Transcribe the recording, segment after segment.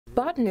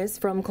Botanists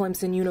from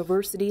Clemson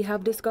University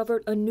have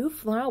discovered a new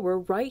flower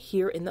right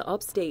here in the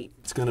upstate.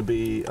 It's going to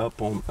be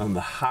up on the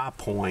high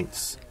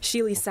points.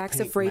 Shealy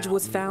saxifrage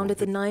was found at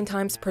the 9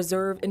 Times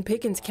Preserve in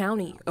Pickens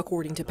County.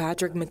 According to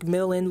Patrick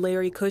McMillan,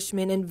 Larry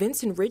Cushman, and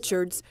Vincent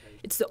Richards,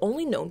 it's the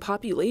only known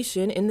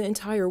population in the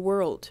entire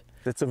world.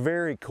 It's a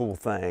very cool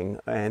thing,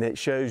 and it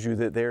shows you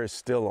that there is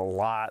still a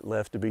lot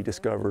left to be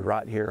discovered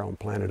right here on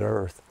planet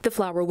Earth. The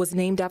flower was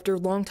named after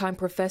longtime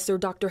professor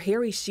Dr.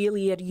 Harry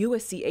Shealy at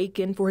USC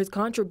Aiken for his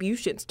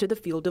contributions to the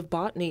field of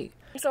botany.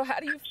 So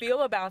how do you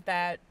feel about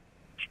that?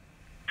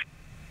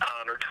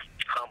 Honored,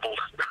 humbled.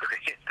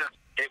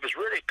 It was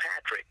really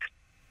Patrick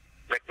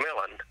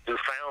McMillan who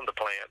found the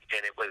plant,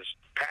 and it was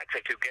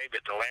Patrick who gave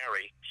it to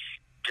Larry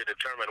to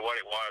determine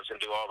what it was and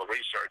do all the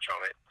research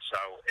on it. So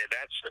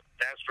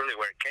that's really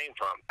where it came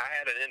from. I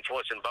had an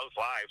influence in both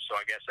lives, so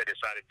I guess they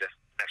decided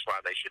that's why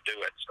they should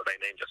do it. So they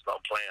named this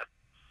little plant.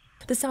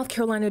 The South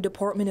Carolina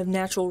Department of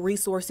Natural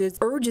Resources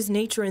urges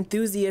nature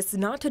enthusiasts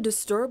not to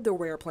disturb the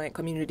rare plant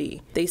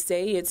community. They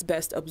say it's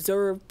best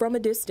observed from a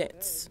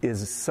distance.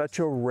 It's such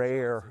a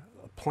rare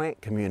plant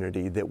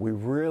community that we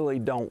really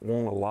don't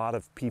want a lot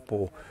of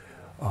people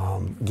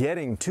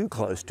getting too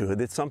close to it.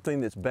 It's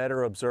something that's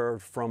better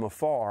observed from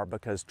afar,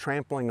 because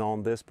trampling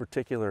on this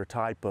particular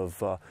type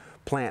of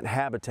plant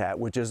habitat,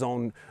 which is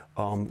on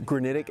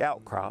granitic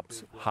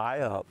outcrops high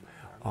up,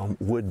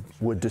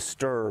 would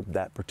disturb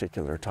that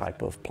particular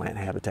type of plant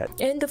habitat.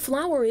 And the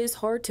flower is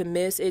hard to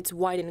miss. It's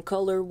white in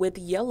color with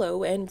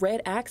yellow and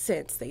red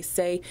accents. They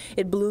say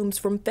it blooms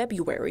from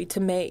February to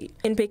May.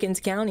 In Pickens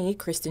County,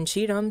 Kristen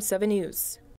Cheatham, 7 News.